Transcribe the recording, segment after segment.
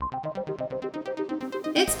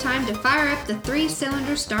It's time to fire up the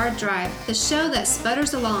three-cylinder Star Drive, the show that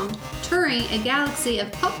sputters along, touring a galaxy of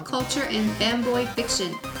pop culture and fanboy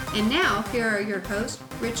fiction. And now, here are your hosts,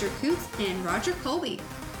 Richard Coots and Roger Colby.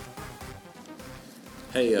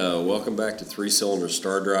 Hey, welcome back to Three-Cylinder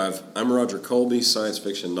Star Drive. I'm Roger Colby, science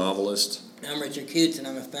fiction novelist. I'm Richard Coots, and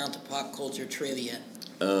I'm a fount of pop culture trivia.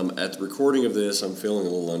 At the recording of this, I'm feeling a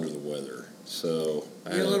little under the weather. So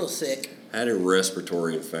You're a little sick. I had a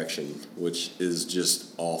respiratory infection, which is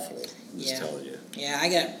just awful. I'm just telling you. Yeah, I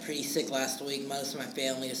got pretty sick last week. Most of my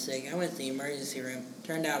family was sick. I went to the emergency room.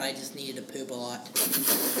 Turned out I just needed to poop a lot.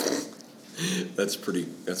 That's pretty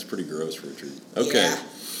gross, Richard. Okay. Yeah.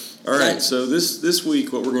 All right. So this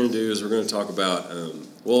week, what we're going to do is we're going to talk about.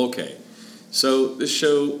 So this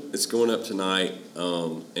show, it's going up tonight,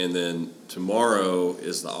 and then tomorrow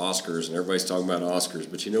is the Oscars, and everybody's talking about Oscars.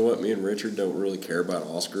 But you know what? Me and Richard don't really care about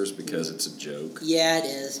Oscars because it's a joke. Yeah, it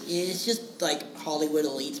is. It's just like Hollywood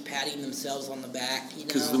elites patting themselves on the back, you know?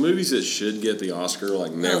 Because the movies that should get the Oscar,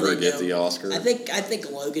 never get the Oscar. I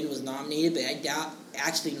think Logan was nominated, but I doubt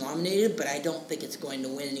actually nominated, but I don't think it's going to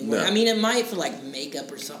win anymore. No. I mean, it might for makeup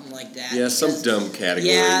or something like that. Yeah, some dumb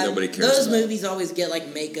category nobody cares those about. movies always get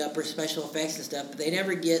makeup or special effects and stuff, but they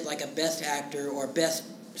never get a best actor or best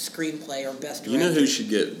screenplay or best director. You know who should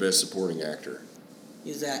get best supporting actor?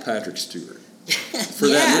 Who's that? Patrick Stewart.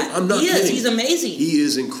 That, I'm not kidding. He's amazing. He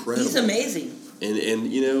is incredible. He's amazing.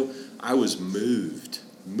 And you know, I was moved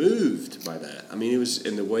by that. I mean, it was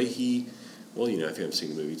in the way he. Well, you know, if you haven't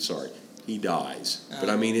seen the movie, sorry. He dies.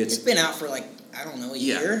 But I mean, it's been out for a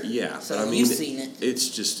year. Yeah. So but I mean, you've seen it. It's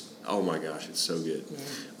just, oh my gosh, it's so good.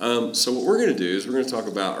 Mm-hmm. So what we're going to do is we're going to talk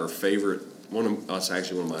about our favorite, one of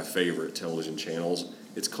my favorite television channels.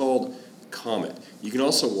 It's called Comet. You can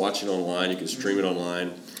also watch it online. You can stream it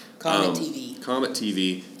online. Comet TV. Comet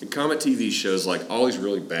TV. And Comet TV shows all these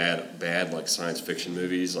really bad science fiction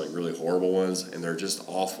movies, really horrible ones, and they're just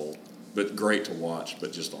awful, but great to watch,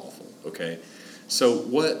 but just awful. Okay. So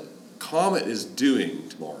what Comet is doing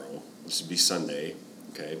tomorrow, this would be Sunday,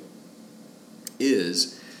 okay,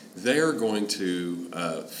 is they're going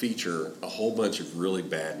to feature a whole bunch of really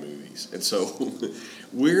bad movies. And so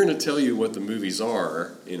we're going to tell you what the movies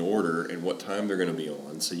are in order and what time they're going to be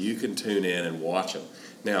on so you can tune in and watch them.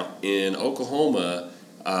 Now, in Oklahoma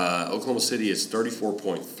City, it's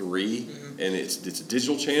 34.3, and it's a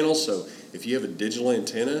digital channel, so if you have a digital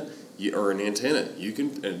antenna, or an antenna,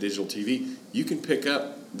 and a digital TV, you can pick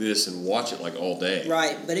up this and watch it all day.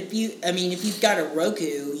 Right, but if you've got a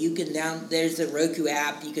Roku, you can there's a Roku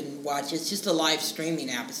app you can watch. It's just a live streaming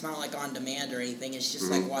app. It's not on demand or anything. It's just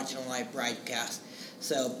like watching a live broadcast.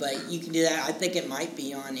 So, but you can do that. I think it might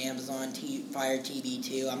be on Amazon Fire TV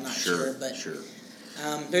too. I'm not sure, but sure.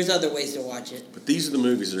 There's other ways to watch it. But these are the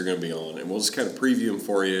movies that are going to be on, and we'll just kind of preview them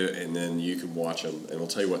for you, and then you can watch them, and we'll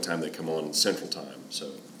tell you what time they come on Central Time. So.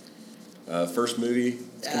 First movie,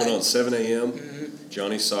 it's coming on 7 a.m. Mm-hmm.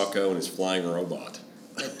 Johnny Sacco and his flying robot.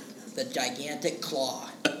 The gigantic claw.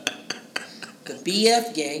 The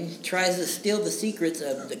BF gang tries to steal the secrets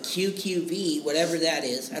of the QQV, whatever that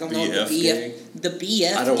is. I don't know what the BF... The BF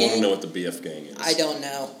gang? I don't want to know what the BF gang is. I don't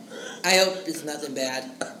know. I hope it's nothing bad.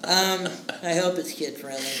 I hope it's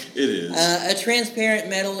kid-friendly. It is. A transparent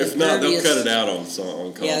metal If not, they'll cut it out on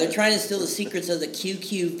Comet. Yeah, they're trying to steal the secrets of the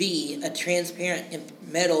QQV, a transparent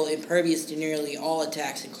metal impervious to nearly all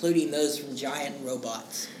attacks, including those from giant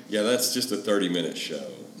robots. Yeah, that's just a 30-minute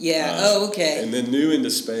show. Yeah, okay. And then New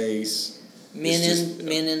Into Space... Men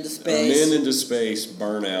into Space. Men Into Space,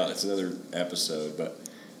 Burnout. It's another episode, but...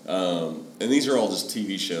 and these are all just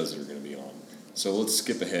TV shows that are going to be on. So let's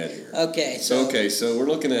skip ahead here. Okay. So we're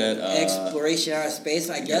looking at... Exploration Out of Space.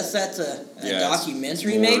 I guess that's a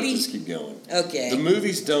documentary, maybe? Just keep going. Okay. The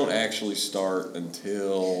movies don't actually start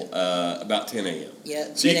until about 10 a.m.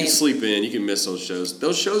 Yeah, so you can sleep in. You can miss those shows.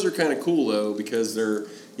 Those shows are kind of cool, though, because they're,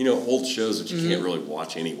 old shows that you can't really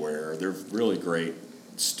watch anywhere. They're really great,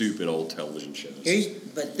 stupid old television shows.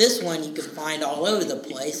 But this one you can find all over the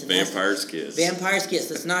place. Vampire's Kiss. Vampire's Kiss.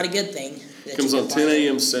 That's not a good thing. It comes on 10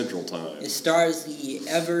 a.m. Central Time. It stars the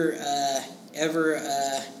ever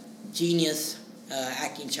genius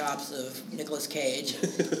acting chops of Nicolas Cage.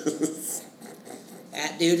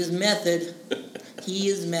 That dude is method. He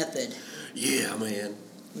is method. Yeah, man.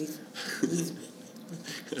 He's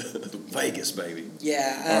Vegas, baby.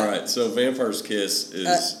 Yeah. All right, so Vampire's Kiss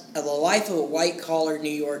is... the life of a white-collar New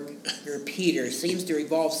Yorker, Peter, seems to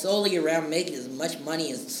revolve solely around making as much money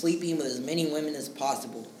as sleeping with as many women as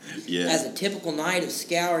possible. Yeah. As a typical night of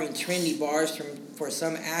scouring trendy bars for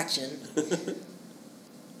some action...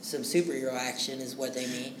 Some superhero action is what they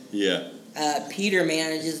mean. Yeah. Peter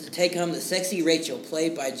manages to take home the sexy Rachel,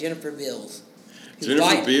 played by Jennifer Beals.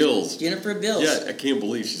 Jennifer Beals. Jennifer Beals. Yeah, I can't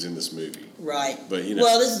believe she's in this movie. Right. But you know.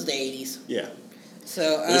 Well, this is the 80s. Yeah.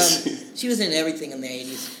 So she was in everything in the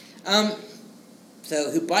 80s.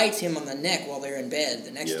 So who bites him on the neck while they're in bed.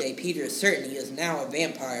 The next day, Peter is certain he is now a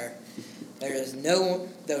vampire.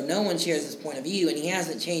 Though no one shares his point of view, and he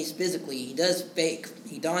hasn't changed physically, he dons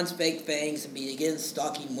fake fangs and begins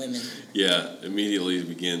stalking women. Yeah, immediately it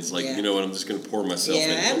begins like, you know what, I'm just going to pour myself in.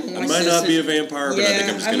 I I might not be a vampire, but I think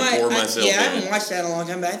I'm just going to pour myself in. I haven't watched that in a long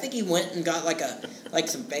time, but I think he went and got like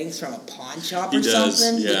some fangs from a pawn shop or does,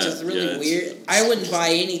 something, yeah, which is really weird. I wouldn't buy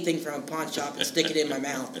anything from a pawn shop and stick it in my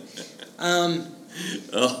mouth.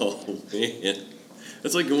 Oh, man.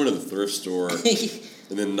 That's like going to the thrift store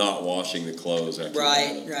and then not washing the clothes after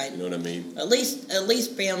Right. You know what I mean? At least,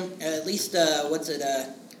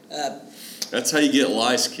 That's how you get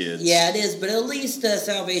lice, kids. Yeah, it is, but at least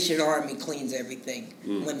Salvation Army cleans everything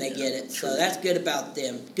when they get it. True. So that's good about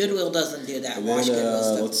them. Goodwill doesn't do that. And Wash then, Goodwill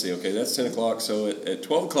stuff. let's see, okay, that's 10 o'clock. So at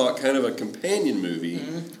 12 o'clock, kind of a companion movie.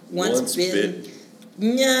 Mm-hmm. Once Bitten.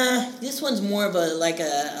 Nah, this one's more of a laugh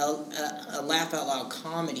out loud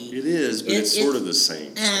comedy. It is, but it's sort of the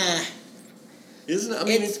same. Isn't it? I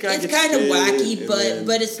mean, it's kind of wacky,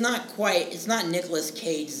 but it's not quite. It's not Nicolas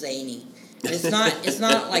Cage zany. It's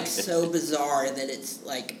not like so bizarre that it's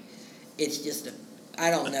like it's just a. I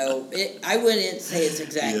don't know. I wouldn't say it's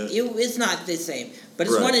exact. Yeah. It's not the same, but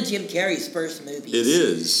it's one of Jim Carrey's first movies. It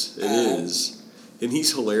is. It is, and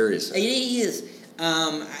he's hilarious. He is.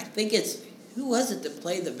 I think it's. Who was it that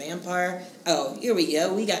played the vampire? Oh, here we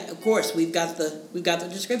go. We've got the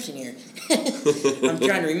description here. I'm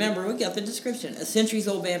trying to remember. We got the description. A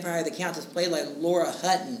centuries-old vampire, the Countess, played by Laura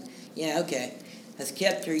Hutton. Yeah, okay. Has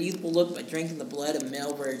kept her youthful look by drinking the blood of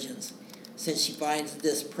male virgins. Since she finds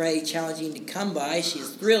this prey challenging to come by, she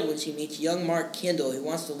is thrilled when she meets young Mark Kendall, who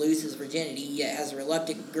wants to lose his virginity, yet has a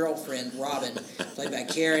reluctant girlfriend, Robin, played by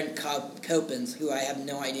Karen Copens, who I have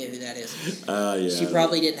no idea who that is. Yeah. She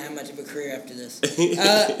probably didn't have much of a career after this.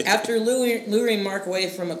 After luring Mark away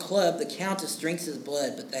from a club, the Countess drinks his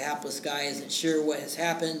blood, but the hapless guy isn't sure what has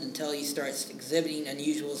happened until he starts exhibiting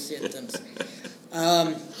unusual symptoms.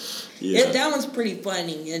 That one's pretty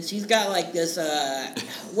funny, and she's got like this.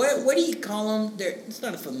 What do you call him? It's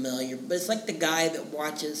not a familiar, but it's like the guy that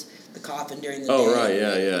watches the coffin during the day. Oh right,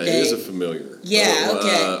 yeah. It is a familiar. Yeah,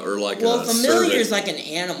 okay. Or like a familiar servant. is like an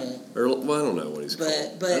animal. Or I don't know what he's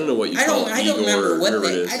called. But I don't know what you call it. I don't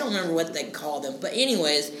remember what they called him. But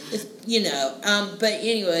anyways, it's But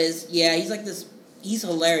anyways, yeah, he's like this. He's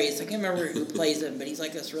hilarious. I can't remember who plays him, but he's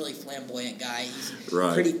like this really flamboyant guy. He's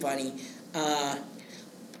pretty funny.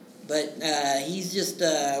 But he's just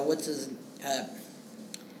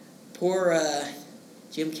poor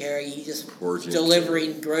Jim Carrey. He's just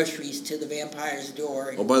delivering groceries to the vampire's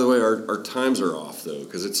door. Oh, by the way, our times are off though,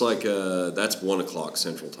 because it's like that's 1 o'clock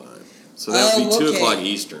Central Time, so that would be 2 o'clock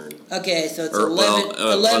Eastern. Okay, so it's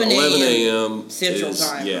 11 a.m. Central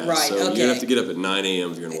Time. Yeah, right. So you have to get up at 9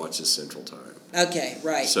 a.m. if you're going to watch this Central Time. Okay,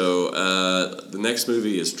 right. So the next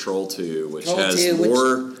movie is Troll 2, which has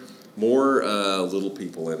more little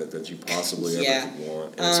people in it than you possibly ever could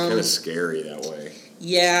want. And it's kind of scary that way.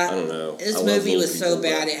 Yeah. I don't know. This movie was so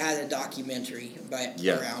bad it had a documentary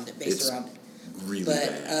around it, based around it. Really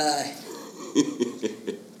bad.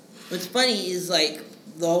 What's funny is like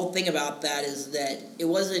the whole thing about that is that it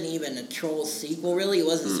wasn't even a Trolls sequel, really. It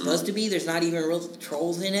wasn't supposed to be. There's not even real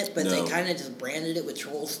Trolls in it, but they kind of just branded it with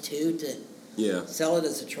Trolls 2 to sell it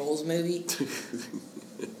as a Trolls movie.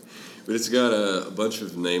 But it's got a bunch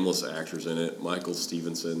of nameless actors in it. Michael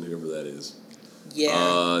Stevenson, whoever that is.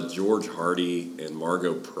 Yeah. George Hardy and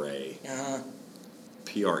Margot Prey.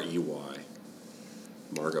 P-R-E-Y.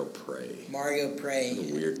 Margot Prey. Margot Prey. That's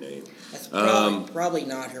a weird name. That's probably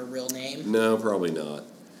not her real name. No, probably not.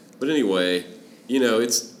 But anyway,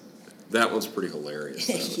 that one's pretty hilarious.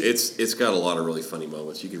 It's got a lot of really funny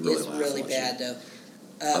moments. You can really laugh. It's really bad though.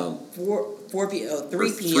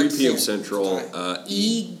 3 p.m. Central.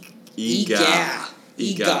 EGA.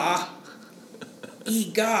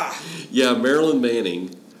 Yeah, Marilyn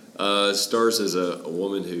Manning stars as a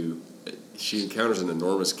woman who she encounters an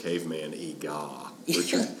enormous caveman,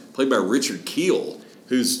 played by Richard Kiel,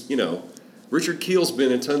 who's, Richard Kiel's been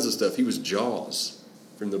in tons of stuff. He was Jaws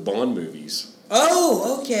from the Bond movies.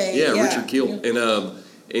 Oh, okay. Yeah, Richard Kiel. Yeah.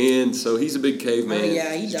 And so he's a big caveman. Oh,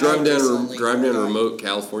 yeah, he's driving down a remote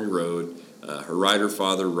California road. Her writer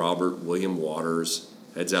father, Robert William Waters,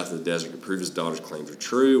 heads out to the desert to prove his daughter's claims are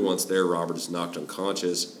true. Once there, Robert is knocked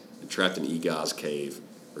unconscious and trapped in Ega's cave.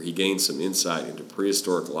 where he gains some insight into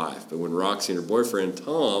prehistoric life. But when Roxy and her boyfriend,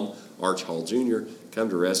 Tom, Arch Hall Jr., come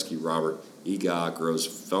to rescue Robert, Eegah grows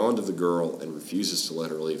fond of the girl and refuses to let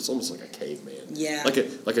her leave. It's almost like a caveman. Yeah.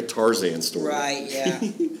 Like a Tarzan story. Right, yeah.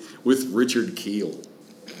 With Richard Keel.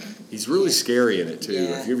 He's really scary in it, too.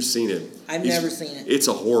 Yeah. Have you ever seen it? I've never seen it. It's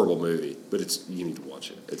a horrible movie, but you need to watch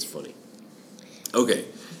it. It's funny. Okay,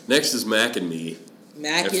 next is Mac and Me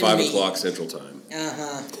at 5 o'clock Central Time.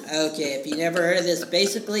 Okay, if you never heard of this,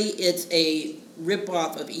 basically it's a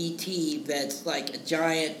ripoff of E.T. that's like a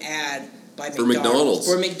giant ad by McDonald's.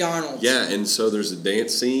 For McDonald's. Yeah, and so there's a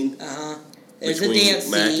dance scene. There's between a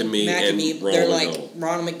dance Mac scene. and Me Mac and Me. Ronald They're like McDonald.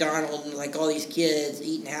 Ronald McDonald and like all these kids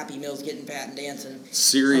eating Happy Meals, getting fat and dancing.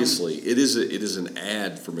 Seriously, it is an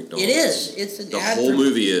ad for McDonald's. It is. It's an ad. The whole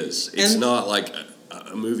movie is. It's not like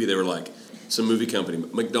a movie. They were like some movie company.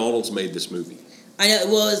 McDonald's made this movie. I know.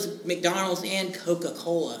 Well, it's McDonald's and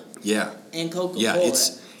Coca-Cola. Yeah. And Coca-Cola. Yeah,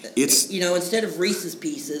 it's instead of Reese's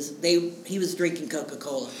Pieces, he was drinking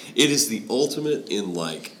Coca-Cola. It is the ultimate in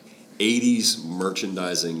like 80s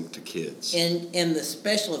merchandising to kids. And the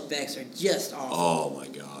special effects are just awful. Oh my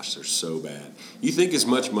gosh, they're so bad. You think as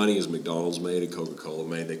much money as McDonald's made and Coca-Cola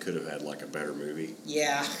made, they could have had like a better movie.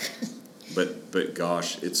 Yeah. But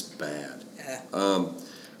gosh, it's bad. Yeah.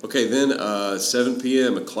 Okay, then 7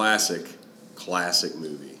 p.m. a classic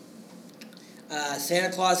movie.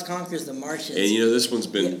 Santa Claus Conquers the Martians. And this one's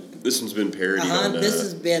been parodied on this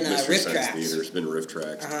has been Mystery Riff Science Tracks. Theater. It's been Riff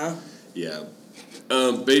Tracks. Uh-huh. Yeah.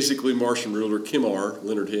 Basically, Martian ruler Kimar,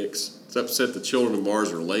 Leonard Hicks, is upset the children of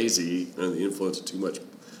Mars are lazy under the influence of too much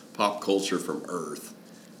pop culture from Earth.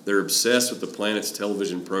 They're obsessed with the planet's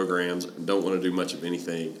television programs and don't want to do much of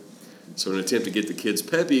anything. So in an attempt to get the kids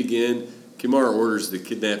peppy again, Kimar orders the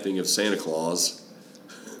kidnapping of Santa Claus,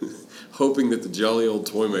 hoping that the jolly old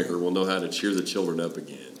toy maker will know how to cheer the children up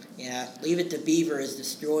again. Yeah, Leave It to Beaver is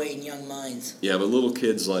destroying young minds. Yeah, but little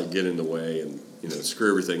kids get in the way and screw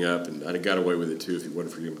everything up, and I'd have got away with it too if it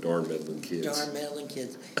wasn't for you darn meddling kids. Darn meddling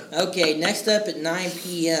kids. Okay, next up at 9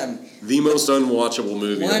 p.m. The most unwatchable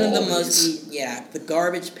movie One of the most, the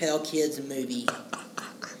Garbage Pail Kids movie,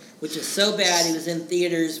 which is so bad it was in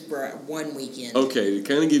theaters for one weekend. Okay, to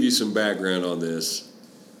kind of give you some background on this,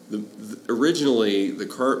 originally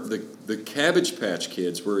the Cabbage Patch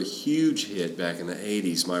Kids were a huge hit back in the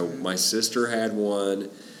 80s. My sister had one.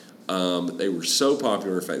 They were so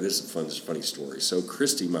popular. In fact, this is a funny story. So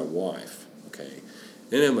Christy, my wife, they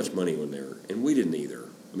didn't have much money when they were, and we didn't either.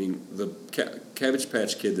 I mean, the Cabbage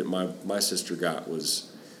Patch Kid that my sister got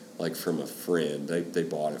was like from a friend. They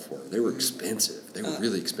bought it for her. They were expensive. They were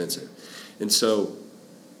really expensive. And so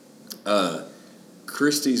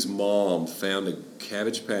Christy's mom found a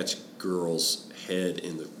Cabbage Patch Girl's head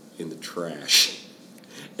in the trash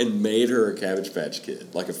and made her a Cabbage Patch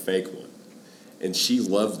Kid, like a fake one. And she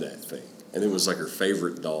loved that thing. And it was like her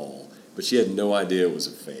favorite doll. But she had no idea it was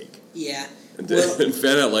a fake. Yeah. And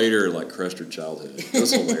found out later and crushed her childhood. It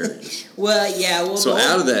was hilarious. So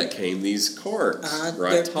out of that came these cards,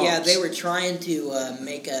 right? Tops. Yeah, they were trying to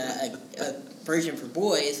make a version for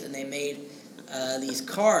boys, and they made these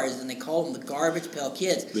cards, and they called them the Garbage Pail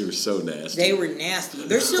Kids. They were so nasty. They were nasty.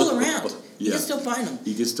 They're still around. You can still find them.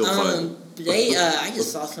 You can still find them. I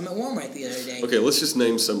just saw some at Walmart the other day. Okay, let's just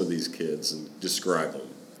name some of these kids and describe them.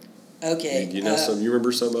 Okay. Do you know some? You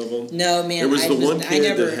remember some of them? No, man. There was the one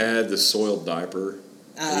kid that had the soiled diiper.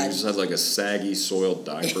 He just had a saggy soiled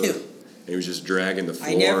diaper. And he was just dragging the floor.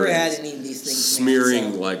 I never had any of these things.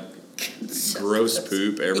 Smearing gross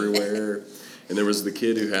poop everywhere. And there was the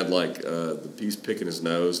kid who had the piece picking his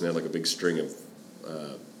nose and had a big string of,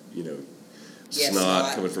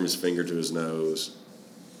 snot coming from his finger to his nose.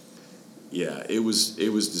 Yeah, it was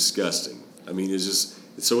disgusting. I mean, it's just.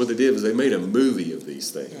 So what they did was they made a movie of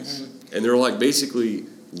these things, and they're basically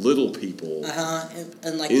little people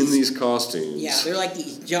and in these costumes. Yeah, they're like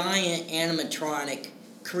these giant animatronic,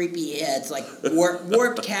 creepy heads, like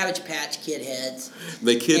warped Cabbage Patch Kid heads.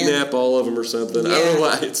 They kidnap all of them or something. Yeah, I don't know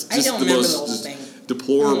why. It's just the most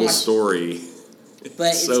deplorable story.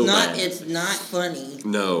 But Bad. It's not funny.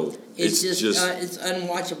 No, it's just it's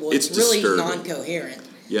unwatchable. It's really disturbing. Non-coherent.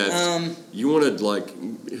 Yeah, you want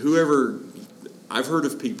to whoever. I've heard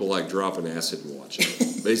of people dropping acid and watching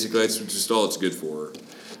it. Basically, that's just all it's good for.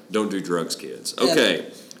 Don't do drugs, kids.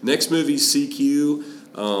 Okay, next movie, CQ.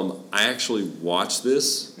 I actually watched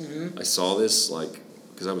this. Mm-hmm. I saw this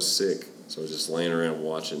because I was sick, so I was just laying around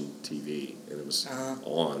watching TV, and it was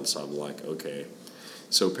on. So I'm like, okay.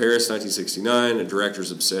 So Paris, 1969. A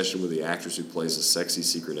director's obsession with the actress who plays a sexy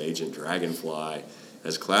secret agent, Dragonfly,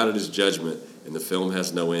 has clouded his judgment, and the film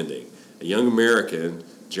has no ending. A young American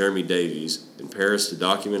Jeremy Davies, in Paris to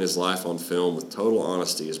document his life on film with total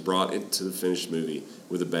honesty, is brought into the finished movie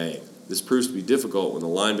with a bang. This proves to be difficult when the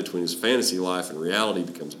line between his fantasy life and reality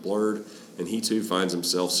becomes blurred, and he too finds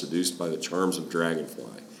himself seduced by the charms of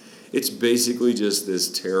Dragonfly. It's basically just this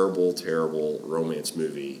terrible, terrible romance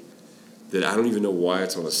movie that I don't even know why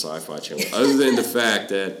it's on a Sci-Fi channel, other than the fact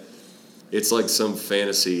that it's like some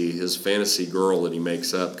fantasy, his fantasy girl that he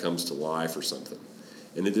makes up comes to life or something.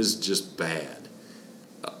 And it is just bad.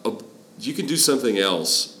 You can do something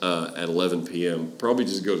else at 11 p.m. Probably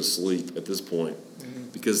just go to sleep at this point.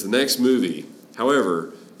 Because the next movie,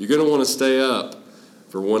 however, you're going to want to stay up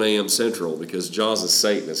for 1 a.m. Central because Jaws of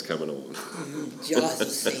Satan is coming on. Jaws of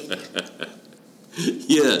Satan.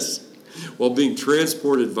 Yes. While being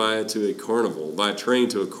transported via train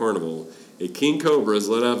to a carnival, a king cobra is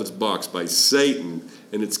let out of its box by Satan,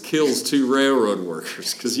 and it kills 2 railroad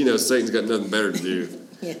workers because, Satan's got nothing better to do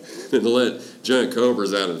than to let giant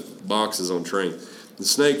cobras out of boxes on trains. The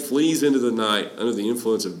snake flees into the night under the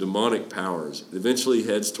influence of demonic powers. It eventually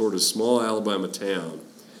heads toward a small Alabama town,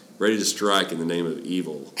 ready to strike in the name of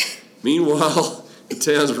evil. Meanwhile, the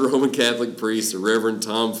town's Roman Catholic priest, the Reverend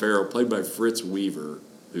Tom Farrell, played by Fritz Weaver,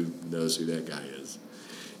 who knows who that guy is,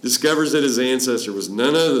 discovers that his ancestor was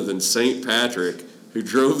none other than St. Patrick, who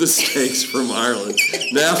drove the snakes from Ireland.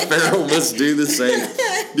 Now Farrell must do the same.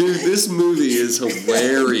 Dude, this movie is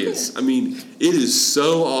hilarious. I mean, it is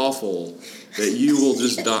so awful that you will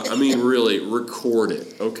just die. I mean, really, record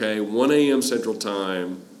it, okay? 1 a.m. Central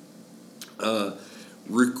Time.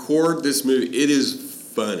 Record this movie. It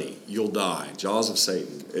is funny. You'll die. Jaws of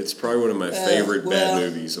Satan. It's probably one of my favorite bad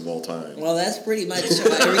movies of all time. Well, that's pretty much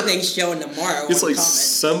everything's showing tomorrow. It's like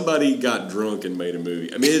somebody got drunk and made a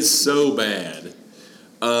movie. I mean, it's so bad.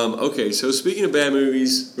 Okay, so speaking of bad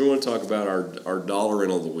movies, we want to talk about our dollar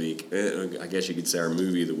rental of the week. I guess you could say our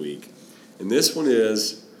movie of the week. And this one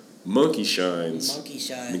is Monkey Shines. Monkey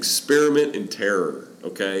Shines. An Experiment in Terror.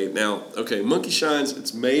 Okay, now, Monkey Shines,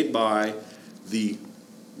 it's made by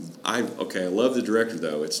I love the director,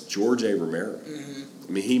 though. It's George A. Romero. Mm-hmm.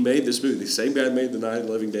 I mean, he made this movie. The same guy made The Night of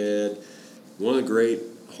the Living Dead. One of the great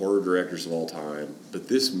horror directors of all time. But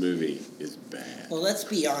this movie is bad. Well, let's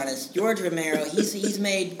be honest. George Romero, he's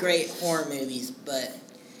made great horror movies, but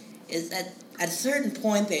at a certain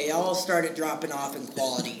point, they all started dropping off in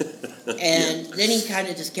quality. And then he kind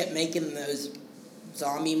of just kept making those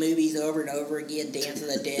zombie movies over and over again, Dance of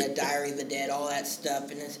the Dead, Diary of the Dead, all that stuff,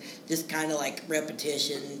 and it's just kind of like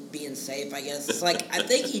repetition, being safe, I guess. It's like, I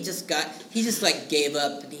think he just gave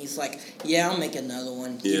up, and he's like, yeah, I'll make another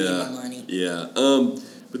one, give me my money. Yeah,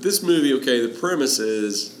 but this movie, the premise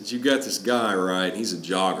is that you've got this guy, right, he's a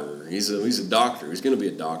jogger, he's a doctor, he's going to be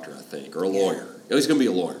a doctor, I think, or a lawyer. He's going to be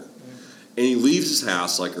a lawyer. And he leaves his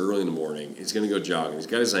house like early in the morning. He's going to go jogging. He's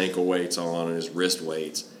got his ankle weights on and his wrist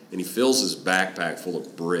weights. And he fills his backpack full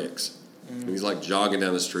of bricks. And he's like jogging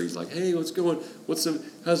down the street. He's like, hey, what's going?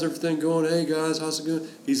 How's everything going? Hey, guys, how's it going?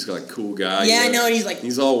 He's like cool guy. Yeah, I know. And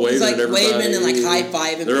he's all waving at everybody. Waving and like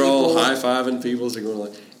high-fiving people. They're all high-fiving people. So going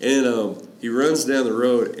like, and he runs down the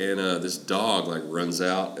road and this dog like runs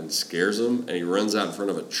out and scares him. And he runs out in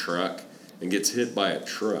front of a truck and gets hit by a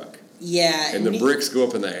truck. Yeah. And the bricks go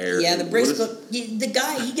up in the air. Yeah, the bricks go... The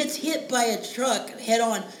guy, he gets hit by a truck head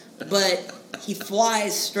on, but he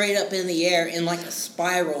flies straight up in the air in like a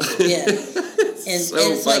spiral spin.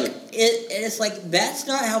 It's like, that's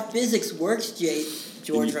not how physics works,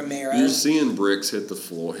 George Romero. You're seeing bricks hit the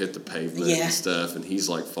floor, hit the pavement and stuff, and he's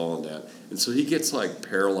like falling down. And so he gets like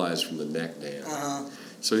paralyzed from the neck down. Uh-huh.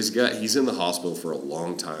 So he's in the hospital for a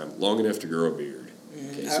long time, long enough to grow a beard.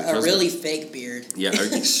 Okay, so a really fake beard. Yeah,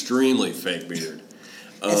 an extremely fake beard.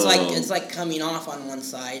 It's like coming off on one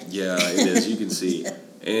side. Yeah, it is. You can see.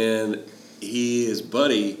 And his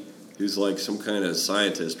buddy, who's like some kind of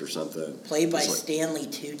scientist or something. Played by Stanley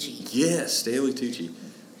Tucci. Yes, Stanley Tucci.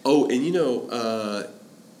 Oh, and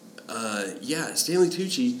Stanley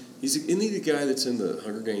Tucci, isn't he the guy that's in the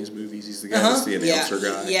Hunger Games movies? He's the guy that's the announcer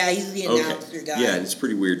guy? Yeah, he's the announcer guy. Yeah, and it's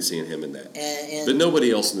pretty weird seeing him in that. But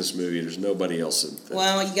nobody else in this movie. There's nobody else in that.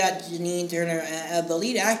 Well, you got Janine Turner. The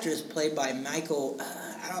lead actor is played by Michael...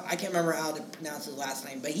 I can't remember how to pronounce his last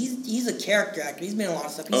name, but he's a character actor. He's been in a lot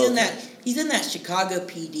of stuff. He's in that Chicago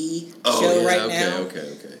PD show right now.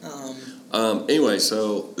 Okay. Anyway,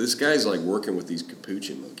 so this guy's like working with these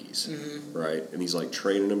capuchin monkeys, right? And he's like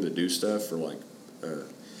training them to do stuff for like, and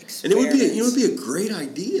it would be a great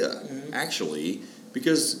idea actually,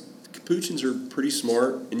 because capuchins are pretty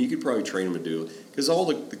smart, and you could probably train them to do it. Because all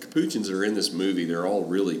the capuchins that are in this movie, they're all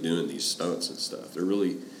really doing these stunts and stuff. They're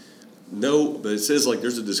really no, but it says like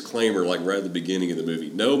there's a disclaimer like right at the beginning of the movie.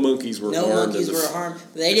 No monkeys were No harmed. monkeys were harmed.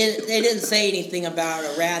 They didn't say anything about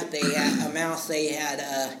a rat. They had a mouse. They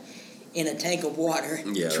had in a tank of water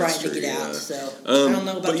trying to get out. So I don't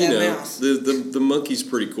know about that mouse. The monkey's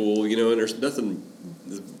pretty cool, and there's nothing.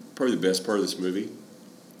 Probably the best part of this movie.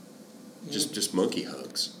 Just monkey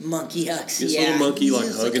hugs. Monkey hugs. This little monkey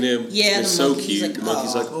He's hugging him. Yeah, it's so cute. The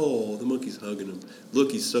monkey's like, oh, the monkey's hugging him.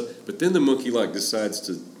 Look, he's so. But then the monkey decides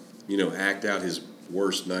to, act out his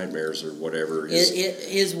worst nightmares or whatever.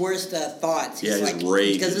 His worst thoughts. Yeah, his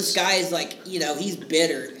rage. Because this guy is he's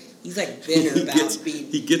bitter. He's bitter about being.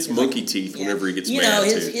 He gets monkey teeth whenever he gets mad.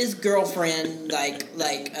 His girlfriend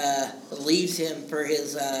leaves him for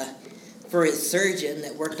his surgeon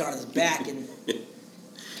that worked on his back and.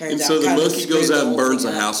 And so the monkey goes out and burns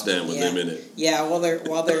the house down with them in it. Yeah, while they're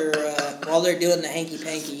doing the hanky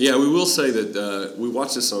panky. Yeah, we will say that we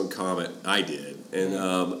watched this on Comet. I did,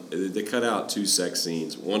 and they cut out 2 sex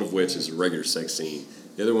scenes. One of which is a regular sex scene.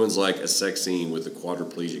 The other one's like a sex scene with a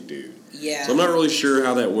quadriplegic dude. Yeah. So I'm not really sure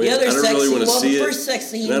how that went. I don't really want to see it. The first sex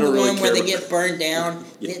scene, the one where they get burned down,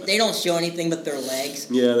 they don't show anything but their legs.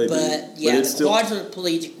 Yeah, they do. But the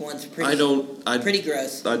quadriplegic one's pretty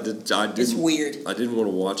gross. It's weird. I didn't want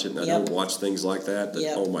to watch it, and I don't watch things like that.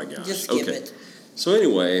 Oh my gosh. Just skip it. So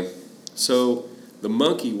anyway, the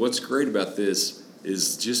monkey, what's great about this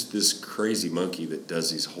is just this crazy monkey that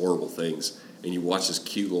does these horrible things. And you watch this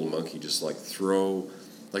cute little monkey just throw...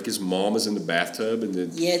 Like his mom is in the bathtub, and the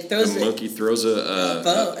monkey throws a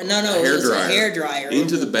hairdryer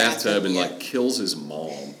into the bathtub and kills his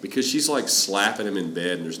mom because she's slapping him in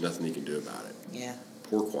bed, and there's nothing he can do about it. Yeah.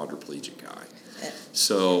 Poor quadriplegic guy.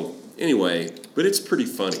 So anyway, but it's pretty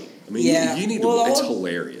funny. I mean, you need to. It's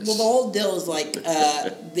hilarious. Well, the whole deal is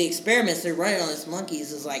the experiments they're running on these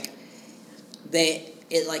monkeys is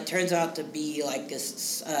it turns out to be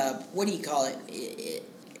this. What do you call it?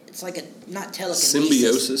 It's not telekinesis.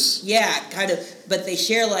 Symbiosis? Yeah, kind of. But they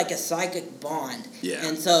share a psychic bond. Yeah.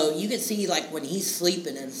 And so you can see when he's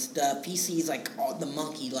sleeping and stuff, he sees the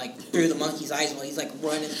monkey through the monkey's eyes while he's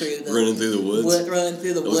running through the woods. Running through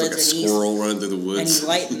the woods. Like a squirrel running through the woods.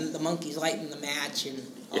 And the monkey's lighting the match and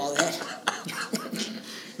all that.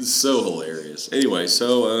 It's so hilarious. Anyway,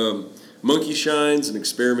 Monkey Shines, An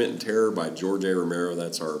Experiment in Terror by George A. Romero.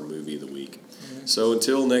 That's our movie of the week. So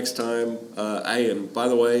until next time, and by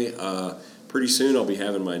the way, pretty soon I'll be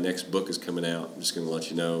having my next book is coming out. I'm just going to let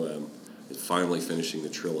you know. It's finally finishing the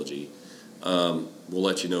trilogy. We'll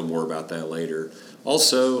let you know more about that later.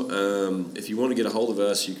 Also, if you want to get a hold of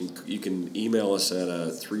us, you can email us at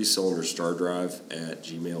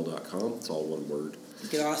 3cylinderstardrive@gmail.com. It's all one word. You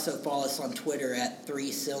can also follow us on Twitter at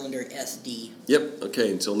 3cylindersd. Yep.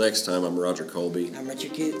 Okay. Until next time, I'm Roger Colby. I'm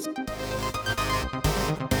Richard Coots.